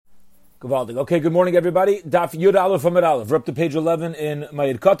Gewaldig. Okay, good morning, everybody. Daf Yud Aleph Amud Aleph. We're up to page 11 in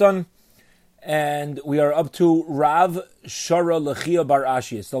Mayid Katan, and we are up to Rav Shara Lechia Bar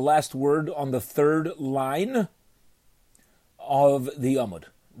Ashi. It's the last word on the third line of the Amud.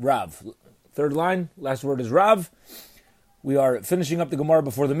 Rav. Third line, last word is Rav. We are finishing up the Gemara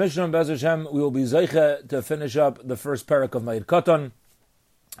before the Mishnah. Be'ez Hashem, we will be Zeiche to finish up the first parak of Mayid Katan.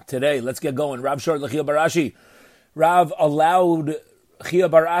 Today, let's get going. Rav Shara Lechia Bar Ashi. Rav allowed Chia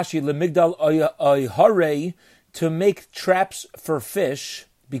Bar Ashi lemigdal oyharei to make traps for fish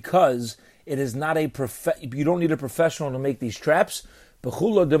because it is not you don't need a professional to make these traps.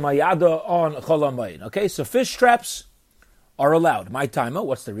 Bechula demayada on cholamayim. Okay, so fish traps are allowed. My timer.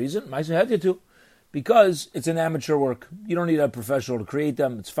 What's the reason? My to because it's an amateur work. You don't need a professional to create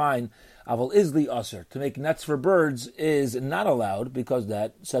them. It's fine. Aval isli aser to make nets for birds is not allowed because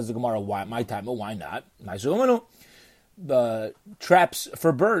that says the Gemara. Why my timer? Why not? My the traps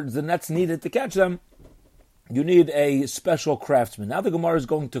for birds, the nets needed to catch them, you need a special craftsman. Now the Gemara is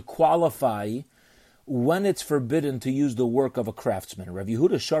going to qualify when it's forbidden to use the work of a craftsman. Rav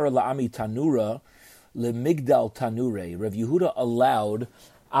Yehuda Shara La'ami Tanura Lemigdal Tanure. Rav Yehuda allowed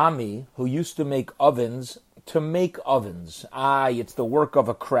Ami, who used to make ovens, to make ovens. It's the work of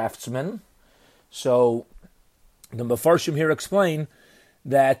a craftsman. So the Mefarshim here explain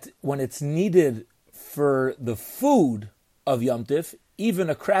that when it's needed for the food of Yom Tif, even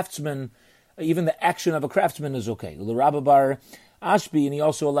a craftsman, even the action of a craftsman is okay. Rabba Bar Ashbi, and he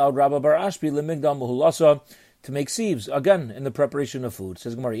also allowed Rabba Bar Ashbi lemigdal muhulasa to make sieves again in the preparation of food.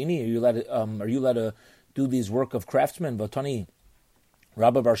 Says Gemara, Ini, are you allowed to do these work of craftsmen? Vatani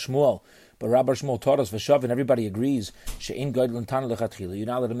Rabba Bar Shmuel, but Rabba Bar Shmuel taught us v'shav, and everybody agrees she'in gaidlan tana lechatchila. You're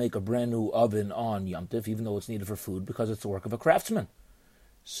not allowed to make a brand new oven on Yom Tif, even though it's needed for food, because it's the work of a craftsman.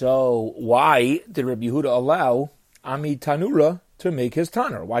 So why did Rabbi Yehuda allow Ami Tanura to make his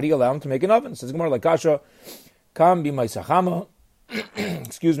tanner? Why do you allow him to make an oven? Says Gemara like Kasha, Kam b'maisachama,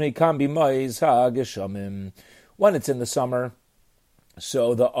 excuse me, Kam b'maishageshamim. When it's in the summer,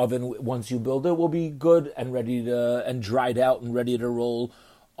 so the oven, once you build it, will be good and ready to, and dried out and ready to roll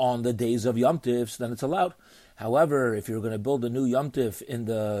on the days of Yom Tif, so then it's allowed. However, if you're going to build a new Yom Tif in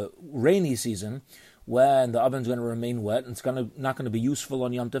the rainy season, when the oven's going to remain wet and it's not going to be useful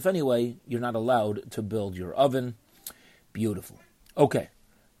on Yom Tov anyway, you're not allowed to build your oven. Beautiful. Okay.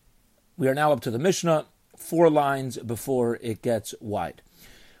 We are now up to the Mishnah, 4 lines before it gets wide.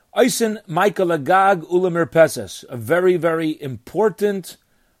 Eisen Michael Agag Ulamir Pesas, a very, very important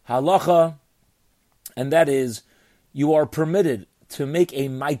halacha, and that is you are permitted to make a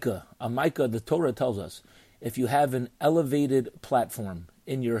mica. A mica, the Torah tells us, if you have an elevated platform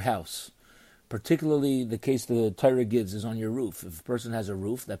in your house, particularly the case the Torah gives is on your roof. If a person has a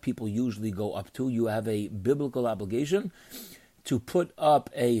roof that people usually go up to, you have a biblical obligation to put up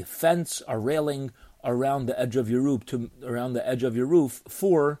a fence, a railing around the edge of your roof,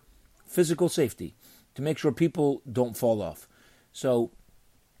 for physical safety, to make sure people don't fall off. So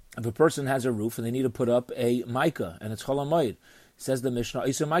if a person has a roof and they need to put up a mica and it's cholamayid, says the Mishnah,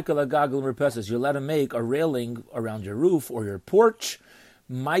 you're allowed to make a railing around your roof or your porch,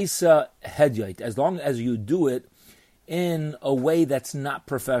 Maisa Hedyait, as long as you do it in a way that's not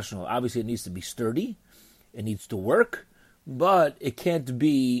professional. Obviously, it needs to be sturdy, it needs to work, but it can't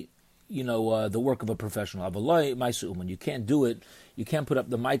be, the work of a professional. Avalai Maisa Uman. You can't do it. You can't put up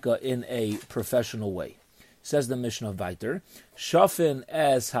the mica in a professional way. Says the Mishnah Viter, Shafin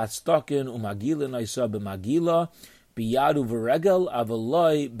es hastakin umagila naisa b'magila biyadu v'regel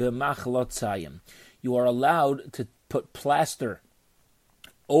avalai b'machlot tzayim. You are allowed to put plaster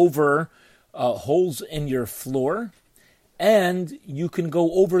over holes in your floor, and you can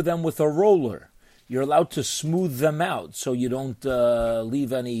go over them with a roller. You're allowed to smooth them out so you don't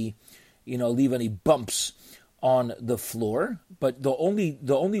leave any bumps on the floor. But the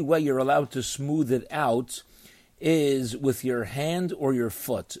only way you're allowed to smooth it out is with your hand or your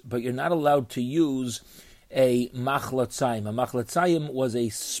foot. But you're not allowed to use a machlatzayim. A machlatzayim was a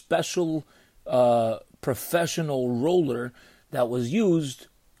special professional roller that was used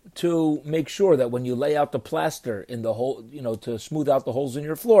to make sure that when you lay out the plaster in the hole, to smooth out the holes in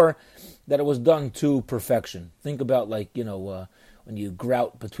your floor, that it was done to perfection. Think about when you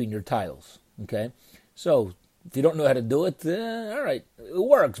grout between your tiles, okay? So if you don't know how to do it, all right, it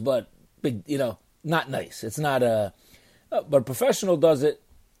works, but not nice. It's not but a professional does it.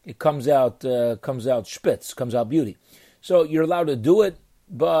 It comes out spitz, comes out beauty. So you're allowed to do it,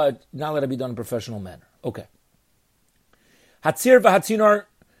 but not let it be done in a professional manner. Okay. Hatzir v'hatzinar,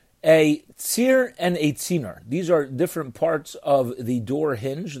 a tzir and a tzinar. These are different parts of the door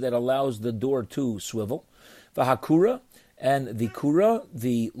hinge that allows the door to swivel. V'hakura, And the kura,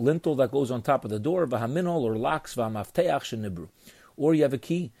 the lintel that goes on top of the door, v'haminol or laks v'hamafteach shenibru. Or you have a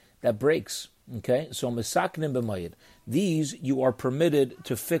key that breaks. Okay, so misaknim b'mayid. These you are permitted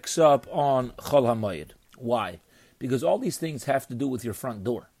to fix up on chol hamayid. Why? Because all these things have to do with your front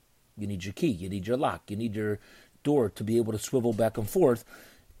door. You need your key, you need your lock, you need your door to be able to swivel back and forth.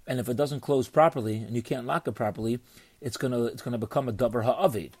 And if it doesn't close properly and you can't lock it properly, it's gonna become a davar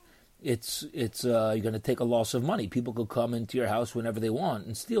ha'avid. You're going to take a loss of money. People could come into your house whenever they want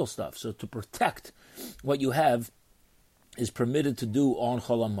and steal stuff. So to protect what you have is permitted to do on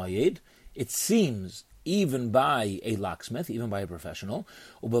Chol HaMoed. It seems even by a locksmith, even by a professional.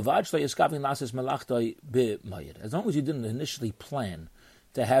 As long as you didn't initially plan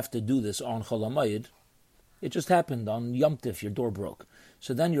to have to do this on Chol HaMoed, it just happened on Yom Tif, your door broke.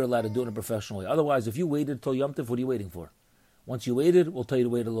 So then you're allowed to do it in a professional way. Otherwise, if you waited till Yom Tif, what are you waiting for? Once you waited, we'll tell you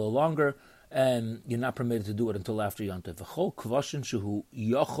to wait a little longer, and you're not permitted to do it until after Yom Tov.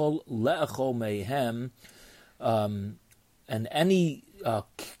 And any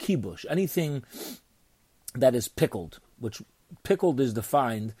kibush, anything that is pickled, which pickled is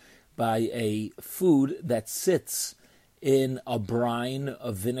defined by a food that sits in a brine,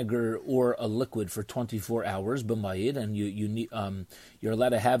 a vinegar, or a liquid for 24 hours, b'mayid, and you're allowed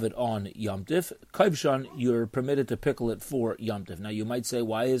to have it on Yom Tif. Kaivshan, you're permitted to pickle it for Yom Tif. Now, you might say,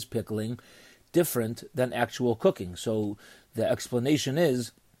 why is pickling different than actual cooking? So the explanation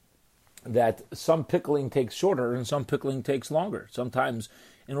is that some pickling takes shorter and some pickling takes longer. Sometimes,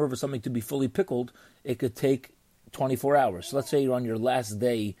 in order for something to be fully pickled, it could take 24 hours. So let's say you're on your last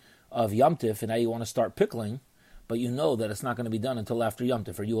day of Yom Tif, and now you want to start pickling, but you know that it's not going to be done until after Yom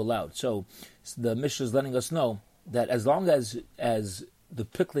Tif. Are you allowed? So the Mishnah is letting us know that as long as the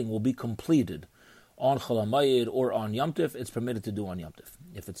pickling will be completed on Chol HaMoed or on Yom Tif, it's permitted to do on Yom Tif.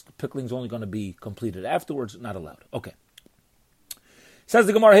 If pickling is only going to be completed afterwards, not allowed. Okay. Says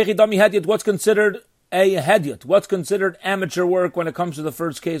the Gemara, Hechidami Hedyot, what's considered a Hedyot? What's considered amateur work when it comes to the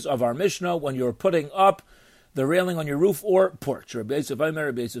first case of our Mishnah, when you're putting up the railing on your roof or porch? Rabbi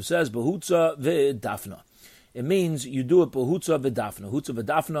Yosef says, Behutza v'dafna. It means you do it behutza v'dafna. Hutza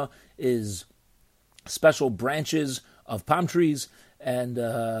v'dafna is special branches of palm trees, and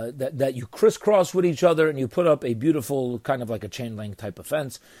that you crisscross with each other, and you put up a beautiful kind of like a chain link type of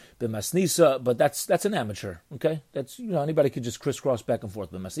fence. B'masnisa, but that's an amateur. Okay, that's anybody could just crisscross back and forth.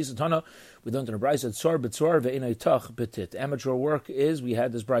 B'masnisa tana, we learned in a brisa tzar b'tzar ve'enei tach b'tit. Amateur work is, we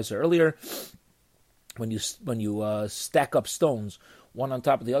had this brisa earlier, when you stack up stones one on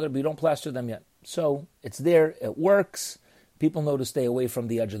top of the other, but you don't plaster them yet. So it's there, it works. People know to stay away from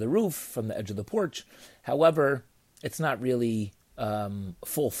the edge of the roof, from the edge of the porch. However, it's not really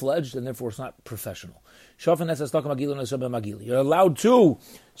full-fledged, and therefore it's not professional. You're allowed to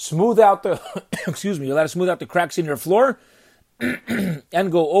smooth out the you're allowed to smooth out the cracks in your floor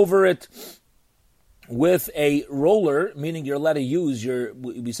and go over it with a roller, meaning you're allowed to use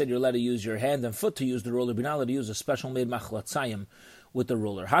we said you're allowed to use your hand and foot to use the roller, but you're not allowed to use a special made machlatzayim with the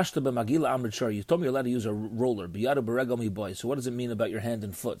roller. Hashta b'magila amrit shar. You told me you're allowed to use a roller. Biyadu b'regel mi boy. So what does it mean about your hand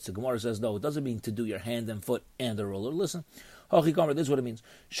and foot? So Gemara says, no, it doesn't mean to do your hand and foot and a roller. Listen, Hachi Gomer, this is what it means.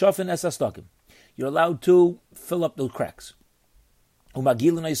 Shafin es astakim. You're allowed to fill up those cracks.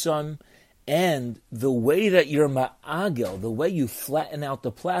 Umagilin eisam, and the way that you're ma'agel, the way you flatten out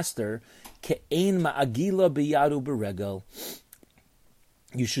the plaster, ke'ein ma'agila biyadu b'regel.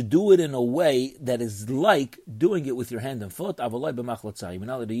 You should do it in a way that is like doing it with your hand and foot. Avalai b'machlatzai. You're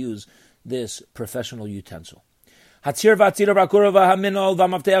not allowed to use this professional utensil. If you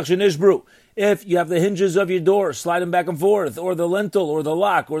have the hinges of your door, slide them back and forth, or the lintel, or the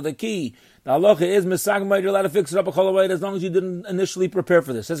lock, or the key, the halacha is misagmayit, you're allowed to fix it up a cholavayit as long as you didn't initially prepare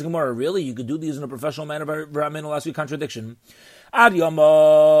for this. Says Gemara, really? You could do these in a professional manner? V'ramin will ask you contradiction. Ad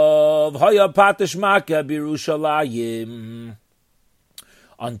yamav haya patish maka birushalayim.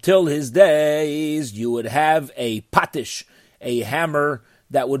 Until his days, you would have a patish, a hammer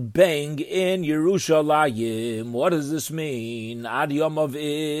that would bang in Yerushalayim. What does this mean? Ad yamav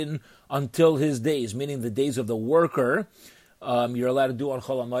in, until his days, meaning the days of the worker. You're allowed to do on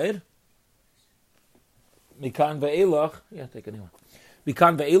Chol HaMoed. Mikan ve'elach, take anyone.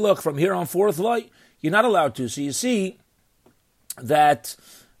 Mikan ve'elach, from here on forth, you're not allowed to. So you see that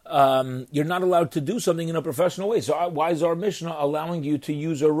you're not allowed to do something in a professional way. So why is our Mishnah allowing you to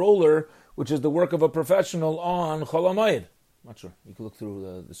use a roller, which is the work of a professional, on Chol HaMoed? Not sure. You can look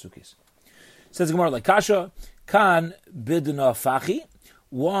through the sukkahs. Says Gemara, like Kasha, Kan bidna fachi.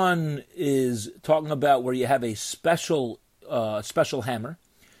 One is talking about where you have a special hammer.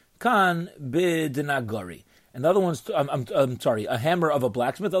 Kan bidna gari. And the other one's, I'm sorry, a hammer of a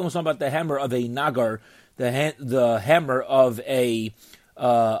blacksmith. The other one's talking about the hammer of a nagar the hammer of a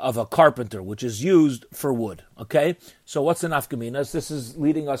carpenter, which is used for wood. Okay, so what's the nafkaminas? This is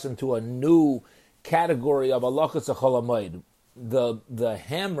leading us into a new category of halachas chol hamoed. The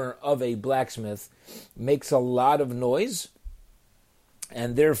hammer of a blacksmith makes a lot of noise,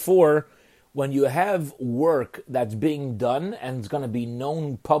 and therefore, when you have work that's being done and it's going to be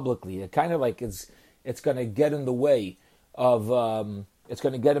known publicly, it kind of like it's going to get in the way of it's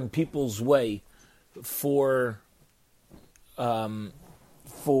going to get in people's way for their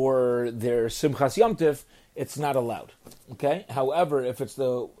Simchas Yom Tif, it's not allowed. Okay. However, if it's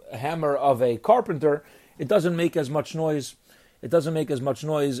the hammer of a carpenter, it doesn't make as much noise. It doesn't make as much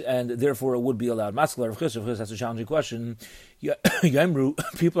noise, and therefore it would be allowed. Maskler of Chis, that's a challenging question. You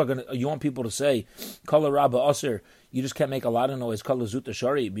want people to say, Kala Rabba Aser, you just can't make a lot of noise. Kala Zuta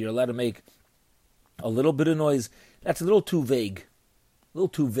Shari, but you're allowed to make a little bit of noise. That's a little too vague. A little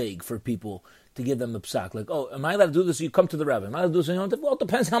too vague for people to give them a psak. Like, oh, am I allowed to do this? You come to the rabbi. Am I allowed to do this? Well, it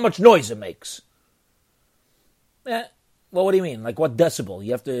depends how much noise it makes. Well, what do you mean? Like, what decibel?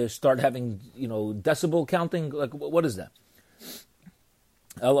 You have to start having, decibel counting? Like, what is that?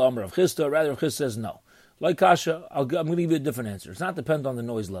 Ella Amar of Chisda, rather Chisda says no. Like Kasha, I'm going to give you a different answer. It's not depend on the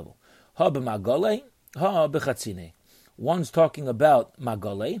noise level. Ha b'magale, ha b'chatzine. One's talking about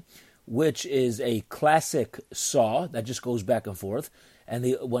magale, which is a classic saw that just goes back and forth.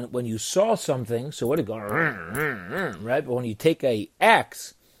 And when you saw something, so what it goes, right? But when you take a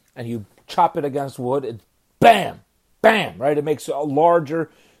axe and you chop it against wood, it bam, bam, right? It makes a larger.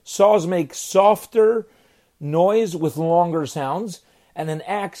 Saws make softer noise with longer sounds, and an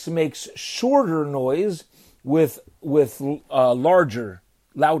axe makes shorter noise with larger,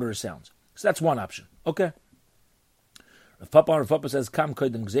 louder sounds. So that's one option. Okay. Rav Papa says, "Kam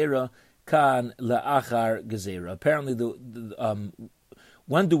koydem gzera, kan la'achar gezera." Apparently,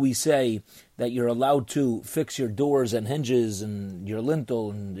 when do we say that you're allowed to fix your doors and hinges and your lintel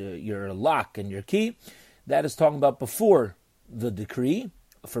and your lock and your key? That is talking about before the decree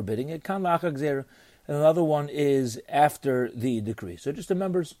forbidding it. Kan la'achar gezera. And another one is after the decree. So just the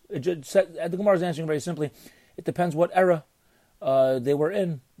members, the Gemara is answering very simply. It depends what era they were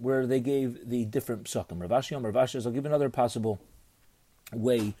in, where they gave the different psukim. Rav Ashi says, I'll give another possible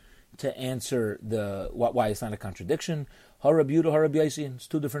way to answer why it's not a contradiction. Harab Yudah, Harab Yaisi, it's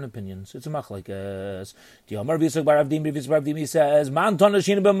two different opinions. It's a machlekes. The Amar V'Yitzchak bar Avdim says, Man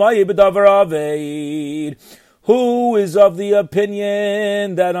tonashin b'mayi b'davar aveid. Who is of the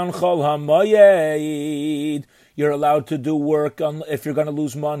opinion that on Chol HaMoyed you're allowed to do work if you're going to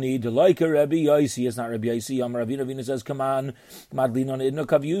lose money? The like a Rabbi Yaisi, it's not Rabbi Yaisi. Ravina says, "Come on, Madlin on Idno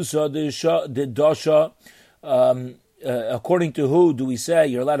Kavyusa the Dosha." According to who do we say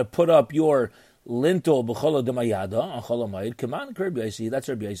you're allowed to put up your lintel b'chola demayada on Chol HaMoyed? Come on, Rabbi Yaisi. That's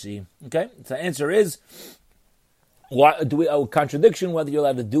Rabbi Yaisi. Okay, so the answer is. A contradiction whether you're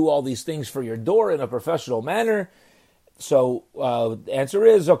allowed to do all these things for your door in a professional manner. So the answer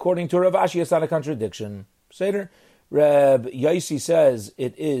is, according to Rav Ashi, it's not a contradiction. Seder, Reb Yaisi says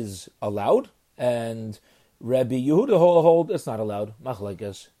it is allowed, and Rabbi Yehuda hold it's not allowed.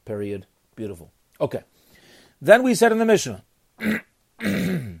 Machlekes, period. Beautiful. Okay. Then we said in the Mishnah,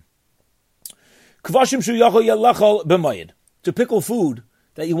 Kvashim shu yachol yalachol b'mayid, to pickle food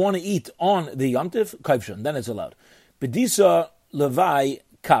that you want to eat on the Yom Tif, kaivshan, then it's allowed. Bedisa Levai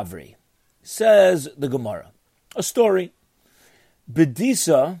Kavri, says the Gemara. A story.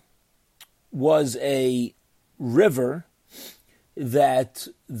 Bedisa was a river that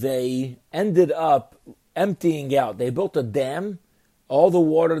they ended up emptying out. They built a dam. All the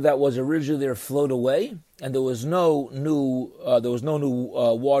water that was originally there flowed away, and there was no new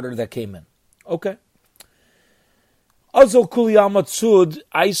water that came in. Okay. Azol Kuliyamatsud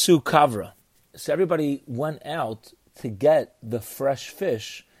Aisu Kavra. So everybody went out to get the fresh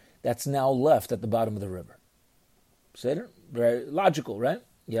fish that's now left at the bottom of the river. Seder? Very logical, right?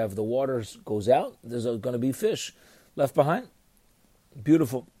 You have the water goes out, there's going to be fish left behind.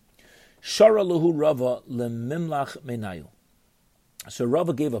 Beautiful. Shara luhu Rava lemimlach menayu. So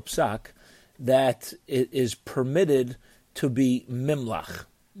Rava gave a psak that it is permitted to be mimlach.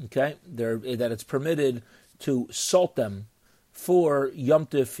 Okay? That it's permitted to salt them for Yom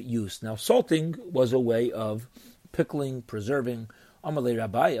Tif use. Now, salting was a way of pickling, preserving. Amalei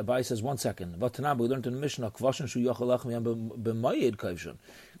Rabbi, Abai says, 1 second. We learned in the Mishnah, you can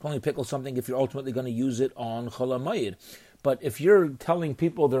only pickle something if you're ultimately going to use it on Chol HaMoed. But if you're telling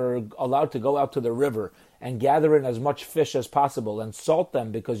people they're allowed to go out to the river and gather in as much fish as possible and salt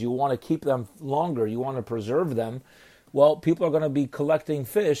them because you want to keep them longer, you want to preserve them, well, people are going to be collecting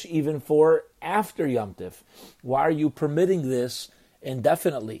fish even for after Yom Tif. Why are you permitting this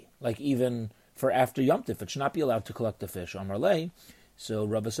indefinitely? Like even for after Yom Tif. It should not be allowed to collect the fish. Amar lei. So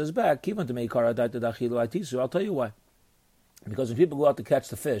Rava says back, I'll tell you why. Because when people go out to catch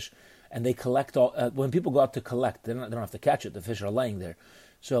the fish, and they collect all, when people go out to collect, they don't have to catch it. The fish are laying there.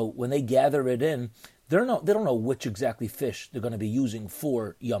 So when they gather it in, they don't know which exactly fish they're going to be using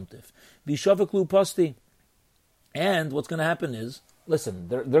for Yom Tif. Vishavik pasti. And what's going to happen is, listen,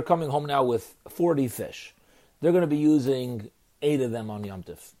 they're coming home now with 40 fish. They're going to be using 8 of them on Yom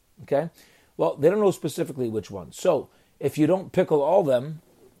Tif. Okay? Well, they don't know specifically which ones. So if you don't pickle all them,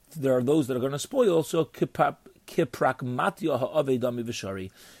 there are those that are going to spoil. So kiprakmatya ha'avedami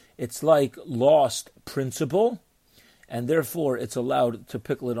v'shari. It's like lost principle, and therefore it's allowed to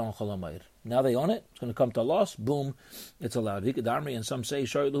pickle it on Chol Hamoed. Now they own it, it's going to come to loss, boom, it's allowed. Vikadarmi, and some say,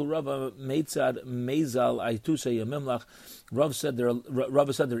 Sharilu Rava Meitzad Meizal Aitusei Yamimlach. Rav said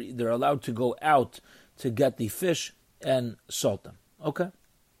they're allowed to go out to get the fish and salt them. Okay?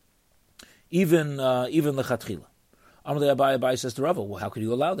 Even lechatchila. Amalei Abai says to Rava, well, how could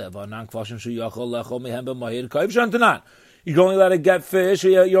you allow that? You're only allowed to get fish,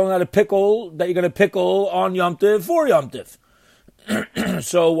 you're only allowed to pickle, that you're going to pickle on Yom Tif for Yom Tif.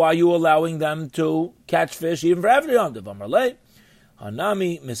 So why are you allowing them to catch fish even for after Yom Tif? Amarle,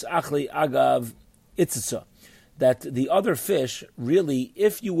 Hanami misachli agav itzitza. That the other fish, really,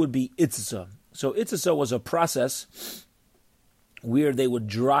 if you would be itzitza. So itzitza was a process where they would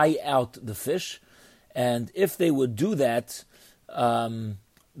dry out the fish, and if they would do that,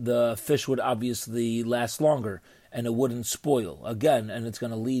 the fish would obviously last longer, and it wouldn't spoil again, and it's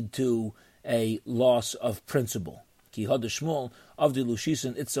going to lead to a loss of principle. Ki had Shmuel of the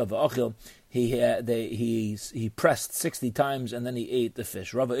Lushisin Itzav Achil. He pressed 60 times and then he ate the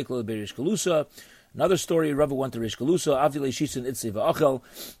fish. Rava Ikla Berish Kalusa. Another story. Rava went to Rish Kalusa. Avdi Lushisin Itzav Achil.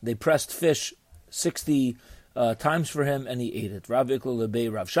 They pressed fish 60 times for him and he ate it. Rav Ikla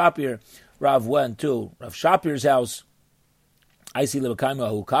Lebei Rav Shapir. Rav went to Rav Shapir's house. I see Lebekaima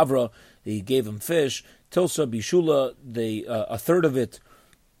Hu Kavra. He gave him fish. Tilsa Bishula. A third of it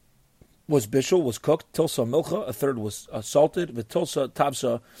was bishul, was cooked. Tilsa milcha, a third was salted. With tilsa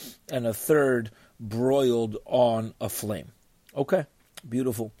tabsa, and a third broiled on a flame. Okay,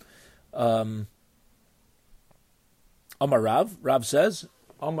 beautiful. Amar Rav says,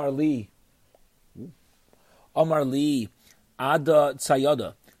 Amar li, Ada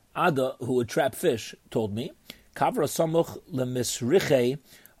Tzayada. Ada, who would trap fish, told me, Kavra samuch lemisriche,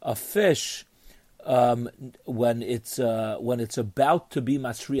 a fish, when it's about to be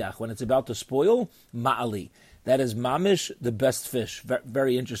masriach, when it's about to spoil, ma'ali. That is mamish, the best fish.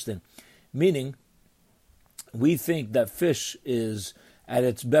 Very interesting. Meaning, we think that fish is at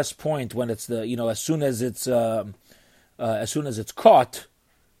its best point when it's as soon as it's caught.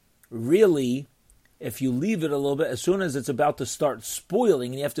 Really, if you leave it a little bit, as soon as it's about to start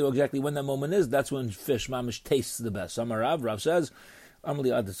spoiling, and you have to know exactly when that moment is, that's when fish mamish tastes the best. Rav says,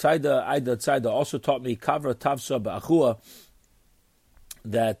 Amali Ida Tzaida also taught me Kavra Tavsa Ba'achua,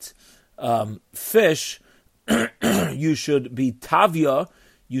 that fish, you should be Tavya,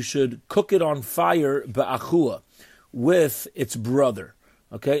 you should cook it on fire Ba'achua, with its brother.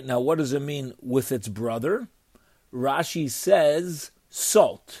 Okay, now what does it mean with its brother? Rashi says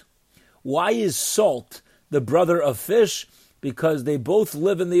salt. Why is salt the brother of fish? Because they both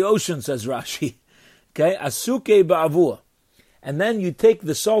live in the ocean, says Rashi. Okay, Asuke Ba'avua. And then you take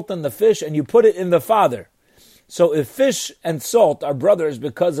the salt and the fish and you put it in the father. So if fish and salt are brothers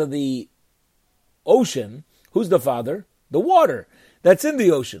because of the ocean, who's the father? The water that's in the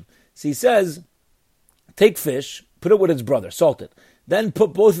ocean. So he says, take fish, put it with its brother, salt it. Then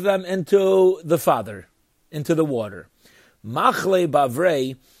put both of them into the father, into the water. Machle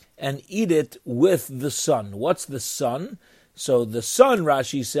bavrei, and eat it with the sun. What's the sun? So the sun,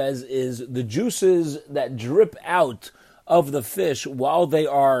 Rashi says, is the juices that drip out of the fish while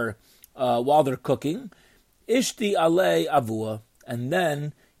they're cooking. Ishti alei avua, and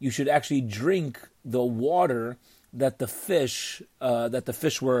then you should actually drink the water that the fish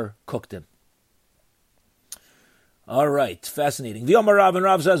were cooked in. All right, fascinating. V'yomar Rav, and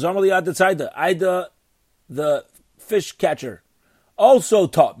Rav says, Amali Ada Tzaida, Ida, the fish catcher, also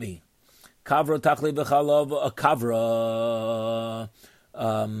taught me. Kavra tachle v'chalava, a kavra,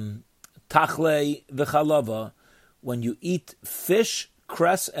 tachle v'chalava, when you eat fish,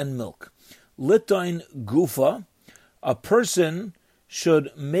 cress, and milk. Litoin gufa, a person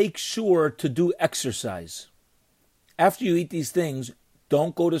should make sure to do exercise. After you eat these things,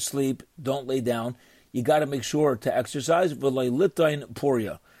 don't go to sleep, don't lay down. You got to make sure to exercise. V'loi litoin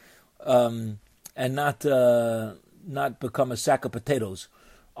poria, and not become a sack of potatoes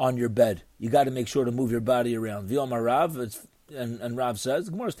on your bed. You got to make sure to move your body around. V'yomar Rav, and Rav says,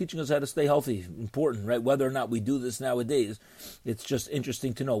 the Gemara is teaching us how to stay healthy. Important, right? Whether or not we do this nowadays, it's just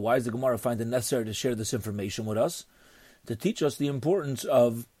interesting to know. Why does the Gemara find it necessary to share this information with us? To teach us the importance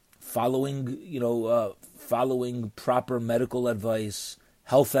of following proper medical advice,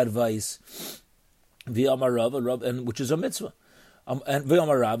 health advice, via Rav, and which is a mitzvah. And via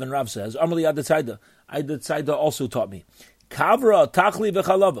Rav, and Rav says, Amali Adatzaida also taught me. Kavra tachli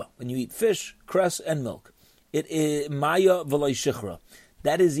v'chalava. When you eat fish, cress, and milk, it is maya v'loy shichra.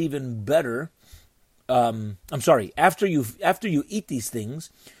 That is even better. After you eat these things,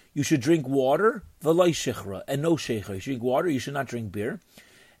 you should drink water v'loy shichra and no shecher. You should drink water. You should not drink beer.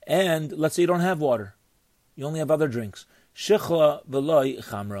 And let's say you don't have water, you only have other drinks. Shichra v'loy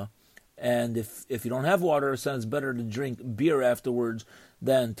chamra. And if you don't have water, then it's better to drink beer afterwards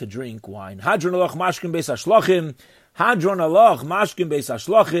than to drink wine. Hadron alach mashkin beis hashlachim. Hadron alach mashkin beis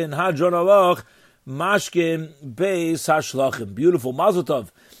hashlachim. Hadron alach mashkin beis hashlachim. Beautiful. Mazel tov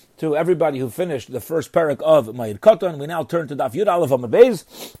to everybody who finished the first parak of Mayid Katan. We now turn to Daf Yud Aleph Amud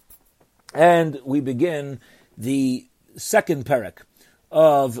Beis, and we begin the second parak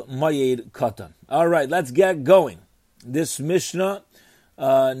of Mayid Katan. All right, let's get going. This Mishnah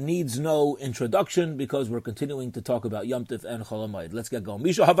needs no introduction because we're continuing to talk about Yom Tif and Chol Hamoed. Let's get going.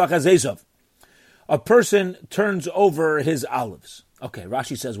 Misha havach hazezav. A person turns over his olives. Okay,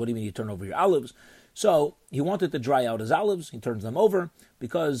 Rashi says, what do you mean you turn over your olives? So he wanted to dry out his olives. He turns them over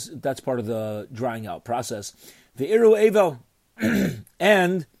because that's part of the drying out process. Ve'iru evel.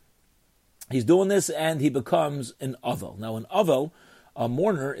 And he's doing this and he becomes an avel. Now an avel, a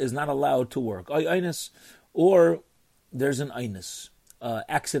mourner, is not allowed to work. Or there's an einus.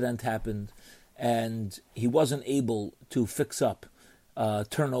 Accident happened, and he wasn't able to fix up,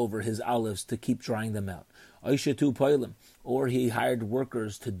 turn over his olives to keep drying them out. Or he hired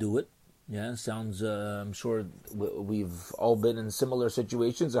workers to do it. Yeah, sounds. I'm sure we've all been in similar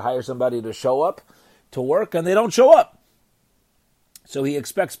situations. To hire somebody to show up to work, and they don't show up. So he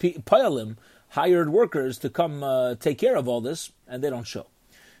expects payalim, hired workers, to come take care of all this, and they don't show.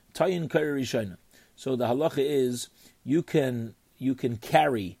 Tayin kairi rishayna. So the halacha is you can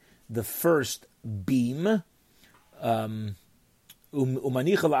carry the first beam, and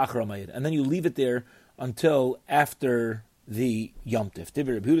then you leave it there until after the Yom Tif.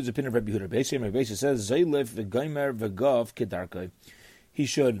 Huda's opinion of Rabbi Huda. Rabbi says, Zaylef v'gaimer v'gav kedarkai. He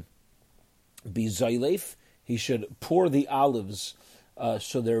should be zaylef. He should pour the olives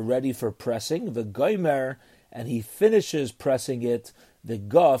so they're ready for pressing. V'gaimer, and he finishes pressing it, the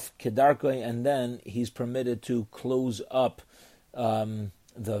gav kedarkai, and then he's permitted to close up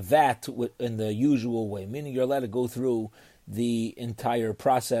the vat in the usual way, meaning you're allowed to go through the entire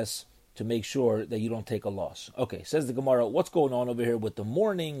process to make sure that you don't take a loss. Okay, says the Gemara, what's going on over here with the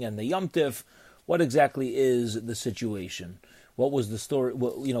mourning and the Yom Tif? What exactly is the situation? What was the story?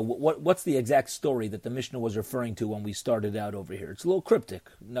 What's the exact story that the Mishnah was referring to when we started out over here? It's a little cryptic.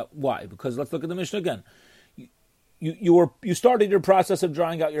 Now, why? Because let's look at the Mishnah again. You started your process of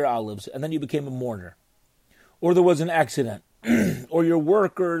drying out your olives, and then you became a mourner, or there was an accident. Or your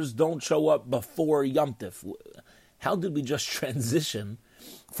workers don't show up before Yom Tif. How did we just transition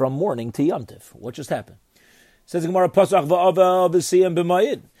from mourning to Yom Tif? What just happened? Says the Gemara, Pasach va'avel b'siyam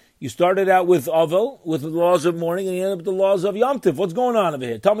b'mayid. You started out with avel, with the laws of mourning, and you ended up with the laws of Yom Tif. What's going on over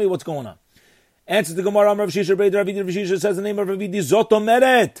here? Tell me what's going on. Answers the Gemara, Rav Shisha Beit Rav Shisha says the name of Rav Zoto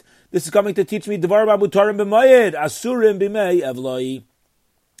Meret. This is coming to teach me Dvar Mutarim b'mayid, Asurim b'mei evloi.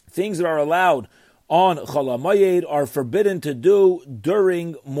 Things that are allowed on Chol Hamoed are forbidden to do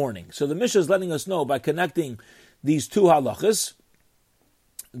during mourning. So the Mishnah is letting us know by connecting these two halachas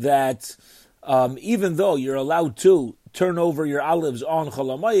that even though you're allowed to turn over your olives on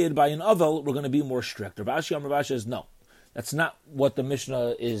Chol Hamoed, by an avel, we're going to be more strict. Rav Ashi says, no, that's not what the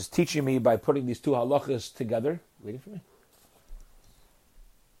Mishnah is teaching me by putting these two halachas together. Waiting for me?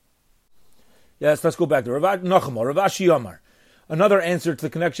 Yes, let's go back to Rav Ashi Amar. Another answer to the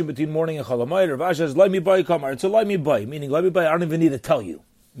connection between mourning and Chol Hamoed, Rav Ashi says, "Lai mi bay kamar." It's a lai mi bay, meaning lai mi bay. I don't even need to tell you.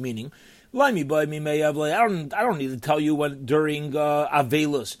 Meaning, lai mi bay mi may I don't need to tell you when during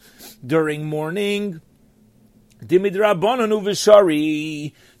avelus, during mourning, dimid rabbanan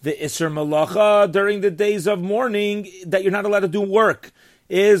uvishari, the iser malacha during the days of mourning that you're not allowed to do work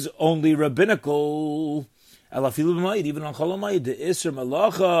is only rabbinical. Elafilu b'mayid, even on Chol Hamoed, the iser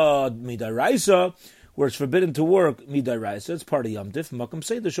malacha midaraisa, where it's forbidden to work, midaraisa, it's part of Yom Tif, Makam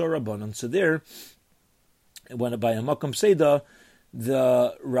Seidah Shor Rabbanon. So there, when by a Makam Seidah,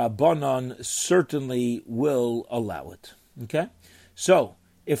 the Rabbanon certainly will allow it. Okay? So,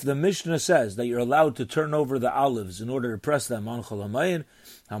 if the Mishnah says that you're allowed to turn over the olives in order to press them on Chol Hamoed,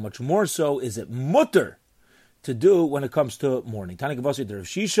 how much more so is it mutter to do when it comes to mourning. Tani Kavasi de Rav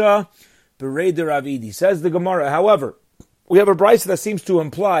Shisha, Berei de Rav Idi. Says the Gemara, however, we have a brisa that seems to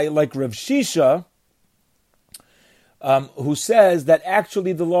imply, like Rav Shisha, who says that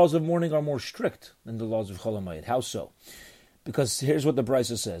actually the laws of mourning are more strict than the laws of Chol HaMoed. How so? Because here's what the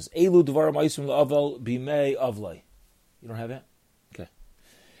brisa says. Elu dvarim ha'isum la'avel bimei avlai. You don't have it? Okay.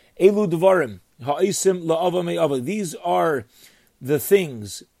 Elu dvarim ha'isum la'avel bimei avlai. These are the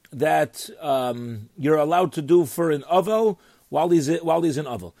things that you're allowed to do for an avel while he's in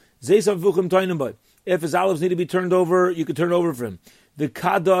avel. If his olives need to be turned over, you can turn over for him. The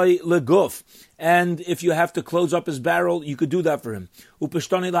kadai leguf, and if you have to close up his barrel, you could do that for him.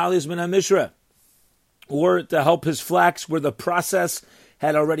 Upeshtani la'alis min hamishra, or to help his flax, where the process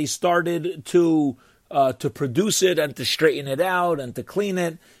had already started to produce it and to straighten it out and to clean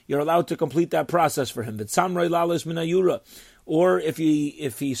it. You're allowed to complete that process for him. V'tzamrei la'alis min hayura. Or if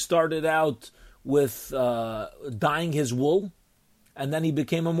he started out with dyeing his wool, and then he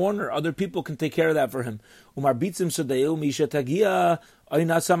became a mourner, other people can take care of that for him.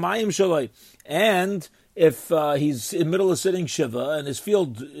 And if he's in the middle of sitting shiva and his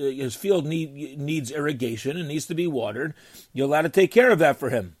field needs irrigation and needs to be watered, you're allowed to take care of that for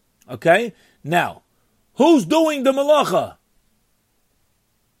him. Okay? Now, who's doing the malacha?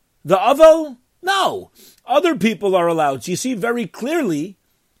 The avel? No. Other people are allowed. So you see very clearly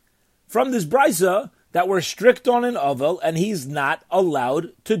from this brisa that we're strict on an avel and he's not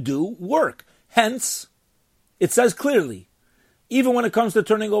allowed to do work. Hence, it says clearly, even when it comes to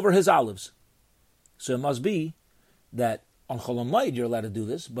turning over his olives. So it must be that on Chol HaMoed you're allowed to do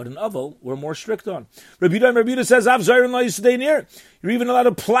this, but in avel we're more strict on. Rabbi Yehuda says, you're even allowed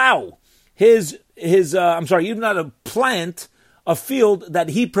to plow you're even allowed to plant a field that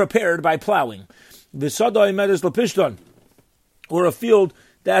he prepared by plowing. Or a field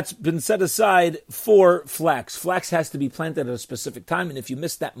that's been set aside for flax. Flax has to be planted at a specific time, and if you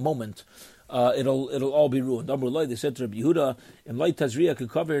miss that moment, it'll all be ruined. They said to Rabbi Yehuda,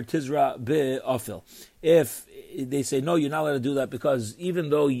 if they say, no, you're not allowed to do that, because even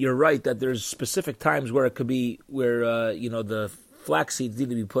though you're right that there's specific times where it could be, where the flax seeds need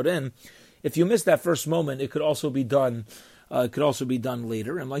to be put in, if you miss that first moment, it could also be done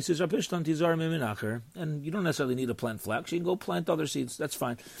later. And you don't necessarily need to plant flax. You can go plant other seeds. That's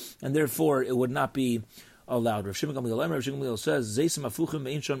fine. And therefore, it would not be allowed. Rav Shimon Gamliel says,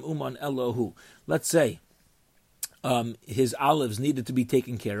 let's say his olives needed to be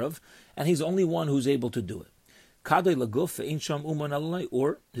taken care of, and he's the only one who's able to do it.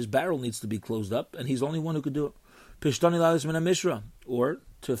 Or his barrel needs to be closed up, and he's the only one who could do it. Or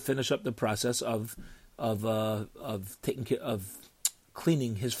to finish up the process of taking care of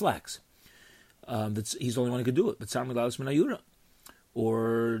cleaning his flax. He's the only one who could do it. But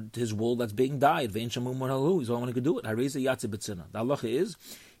or his wool that's being dyed. He's the only one who could do it. The halacha is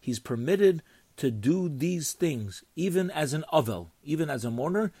he's permitted to do these things even as an avel, even as a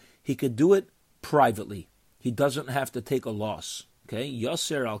mourner. He could do it privately. He doesn't have to take a loss. Okay,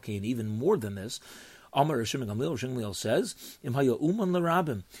 Yasser al Kain, even more than this. Amar Shimon Gamliel says,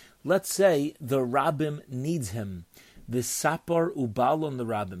 let's say the Rabbim needs him. The Sapar Ubalon the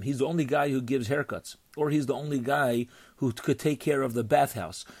Rabbim. He's the only guy who gives haircuts. Or he's the only guy who could take care of the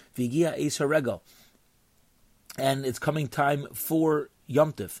bathhouse. Vigia Eis HaRegel. And it's coming time for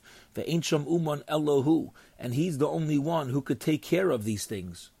Yom Tif. Ve'ein sham uman Elohu. And he's the only one who could take care of these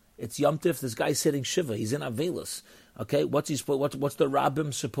things. It's Yom Tif. This guy's sitting Shiva. He's in Avelis. Okay, what's the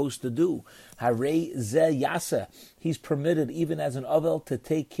Rabbim supposed to do? Harei ze yaseh. He's permitted, even as an avel, to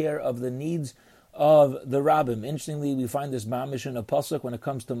take care of the needs of the Rabbim. Interestingly, we find this mamish in a pasuk when it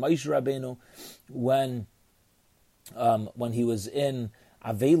comes to Moshe Rabbeinu, when he was in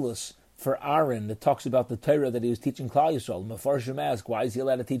Avelus for Aaron, that talks about the Torah that he was teaching Klal Yisrael. Mefarshim ask, why is he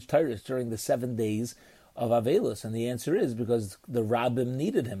allowed to teach Torah during the 7 days of Avelus? And the answer is because the Rabbim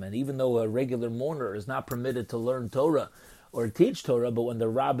needed him. And even though a regular mourner is not permitted to learn Torah or teach Torah, but when the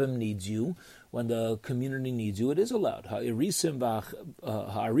Rabbim needs you, when the community needs you, it is allowed. Ha'irisim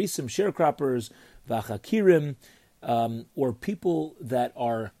sharecroppers, v'chakirim, or people that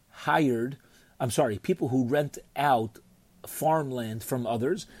are hired, people who rent out farmland from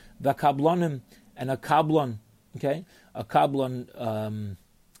others, v'kablonim, and a kablon, okay? A kablon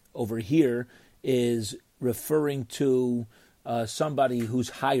over here is referring to somebody who's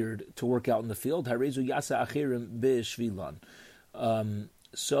hired to work out in the field. Harezu yasa achirim b'shvilan.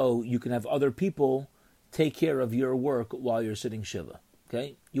 So you can have other people take care of your work while you're sitting shiva.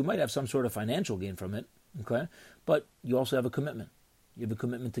 Okay, you might have some sort of financial gain from it. Okay, but you also have a commitment. You have a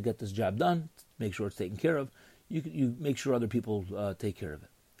commitment to get this job done, make sure it's taken care of. You make sure other people take care of it.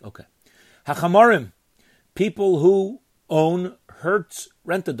 Okay, hachamarim people who own Hertz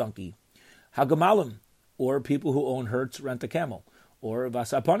rent a donkey, Hagamalim, or people who own Hertz rent a camel, or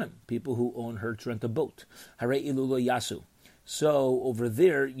Vasaponim, people who own Hertz rent a boat. Hare Ilula Yasu. So over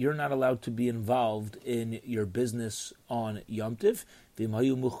there, you're not allowed to be involved in your business on Yom Tiv. But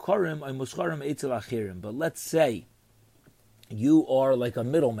let's say you are like a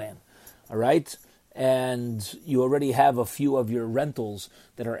middleman, all right? And you already have a few of your rentals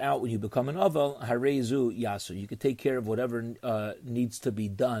that are out when you become an aval, harezu yasu. You could take care of whatever needs to be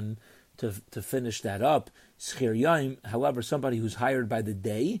done to finish that up. Schir yaim, however, somebody who's hired by the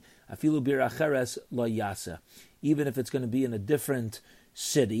day, afilu bir acheres lo yasa. Even if it's going to be in a different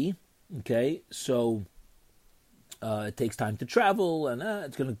city, okay, so it takes time to travel, and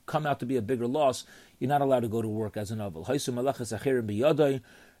it's going to come out to be a bigger loss. You're not allowed to go to work as an aval.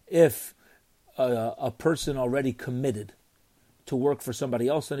 If a person already committed to work for somebody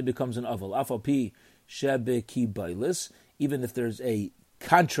else, then he becomes an aval. Afapi shebe ki bailis, even if there's a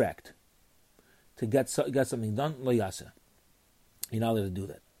contract to get something done, lo yasa. You're not allowed to do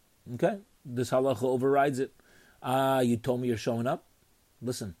that. Okay, this halacha overrides it. You told me you're showing up.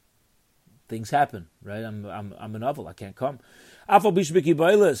 Listen, things happen, right? I'm an aval. I can't come. Afal bishbiki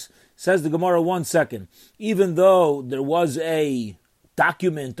bailis, says the Gemara. 1 second. Even though there was a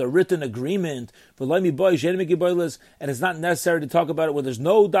document, a written agreement, and it's not necessary to talk about it when there's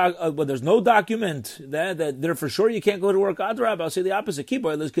no document that there for sure you can't go to work. I'll say the opposite.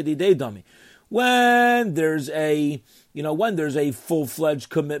 When there's a full-fledged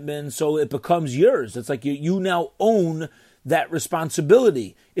commitment, so it becomes yours. It's like you now own that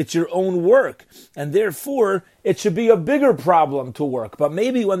responsibility. It's your own work, and therefore it should be a bigger problem to work. But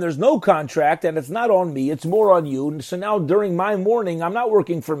maybe when there's no contract and it's not on me, it's more on you. So now during my morning, I'm not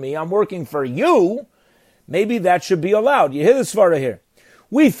working for me, I'm working for you. Maybe that should be allowed. You hear the svara here.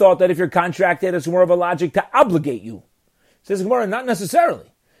 We thought that if you're contracted, it's more of a logic to obligate you. Says Gemara, not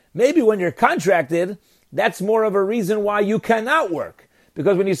necessarily. Maybe when you're contracted, that's more of a reason why you cannot work.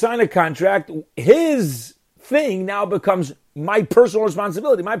 Because when you sign a contract, his thing now becomes my personal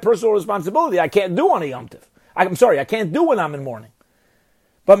responsibility. My personal responsibility I can't do on a Yom Tiv. I can't do when I'm in mourning.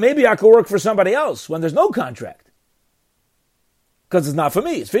 But maybe I could work for somebody else when there's no contract. Because it's not for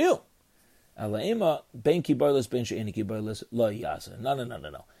me, it's for you. No.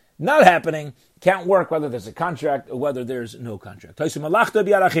 Not happening. Can't work whether there's a contract or whether there's no contract.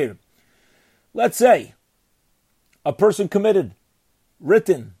 Let's say a person committed,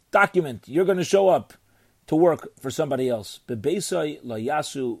 written, document, you're going to show up to work for somebody else. Bebeisai la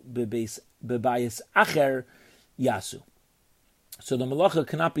yasu, bebayis acher yasu. So the malacha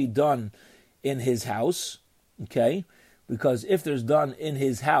cannot be done in his house, okay? Because if there's done in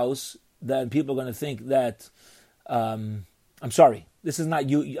his house, then people are going to think that, I'm sorry, this is not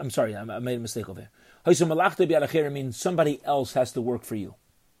you, I'm sorry, I made a mistake over here. Means somebody else has to work for you.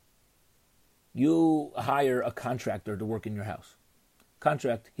 You hire a contractor to work in your house.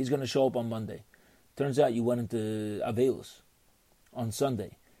 Contract, he's going to show up on Monday. Turns out you went into Avelus on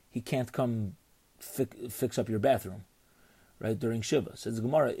Sunday. He can't come fix up your bathroom, right, during Shiva. Says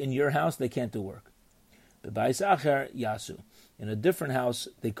Gemara, in your house, they can't do work. B'bayis acher yasu. In a different house,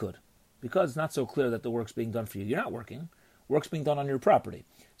 they could. Because it's not so clear that the work's being done for you. You're not working. Work's being done on your property.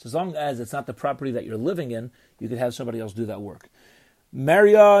 So as long as it's not the property that you're living in, you could have somebody else do that work.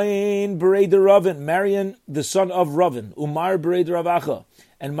 Marian Berei de Ravin, Marian the son of Ravin, Umar Berei de Ravacha,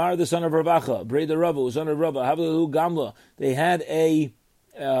 and Mar the son of Ravacha, Berei de Rava, son of Rava, Havelu Gamla. They had a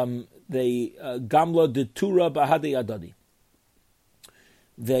Gamla de Tura Bahade Adadi.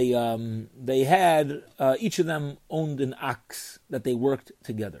 They had each of them owned an ox that they worked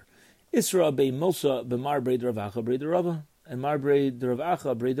together. Isra be Mosa be Mar Berei de Ravacha, Berei de Rava, and Mar Berei de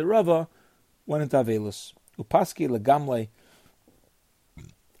Ravacha, Berei de Rava went into Avelus. Upaski legamle.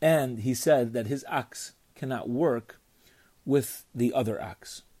 And he said that his ox cannot work with the other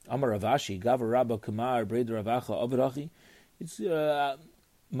ox. Amar Ravashi, Gavar Rabba Kamar Breid Ravacha Avrachi. It's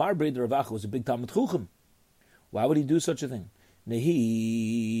Mar Breid Ravacha was a big Talmud Chuchim. Why would he do such a thing?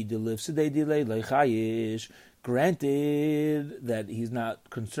 Nehi deliv sedei delay leichayish. Granted that he's not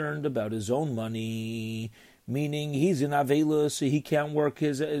concerned about his own money, meaning he's in Avelus, so he can't work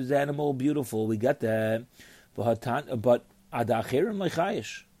his animal beautiful. We get that. But adachirim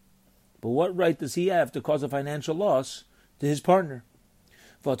leichayish. But what right does he have to cause a financial loss to his partner?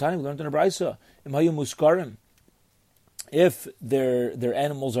 We learned in a brayso, if their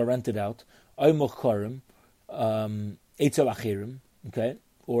animals are rented out, okay,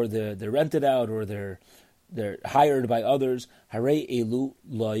 or they're rented out, or they're hired by others, hare elu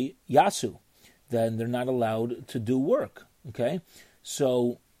loy yasu, then they're not allowed to do work. Okay,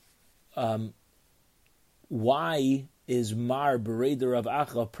 so Why is Mar Bereder of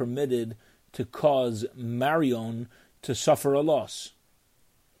Acha permitted to cause Marion to suffer a loss?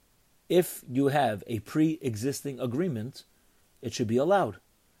 If you have a pre-existing agreement, it should be allowed.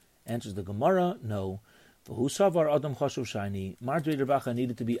 Answers the Gemara, no. V'husavar Adam Chashuv Shani, Mar Bereder of Acha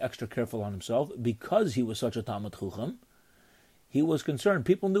needed to be extra careful on himself because he was such a Talmud Chucham. He was concerned.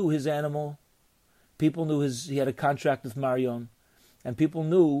 People knew his animal. People knew he had a contract with Marion. And people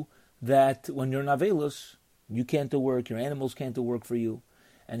knew that when you're Navelus, you can't do work, your animals can't do work for you.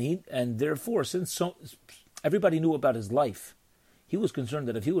 And therefore, since everybody knew about his life, he was concerned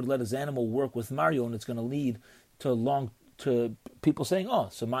that if he would let his animal work with Marion, it's going to lead to people saying, oh,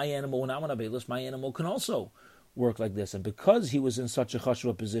 so my animal, when I'm on Navelus, my animal can also work like this. And because he was in such a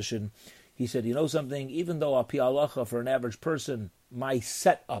chashva position, he said, you know something, even though Al Pi Halacha for an average person, my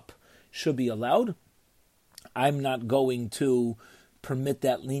setup should be allowed, I'm not going to permit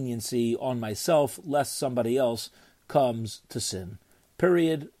that leniency on myself, lest somebody else comes to sin.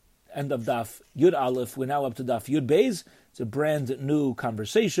 Period. End of Daf Yud Aleph. We're now up to Daf Yud Beis. It's a brand new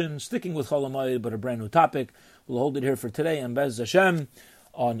conversation, sticking with Chol Hamoed, but a brand new topic. We'll hold it here for today, and Bez Hashem,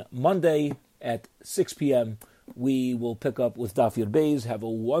 on Monday at 6 p.m., we will pick up with Daf Yud Beis. Have a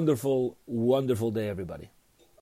wonderful, wonderful day, everybody.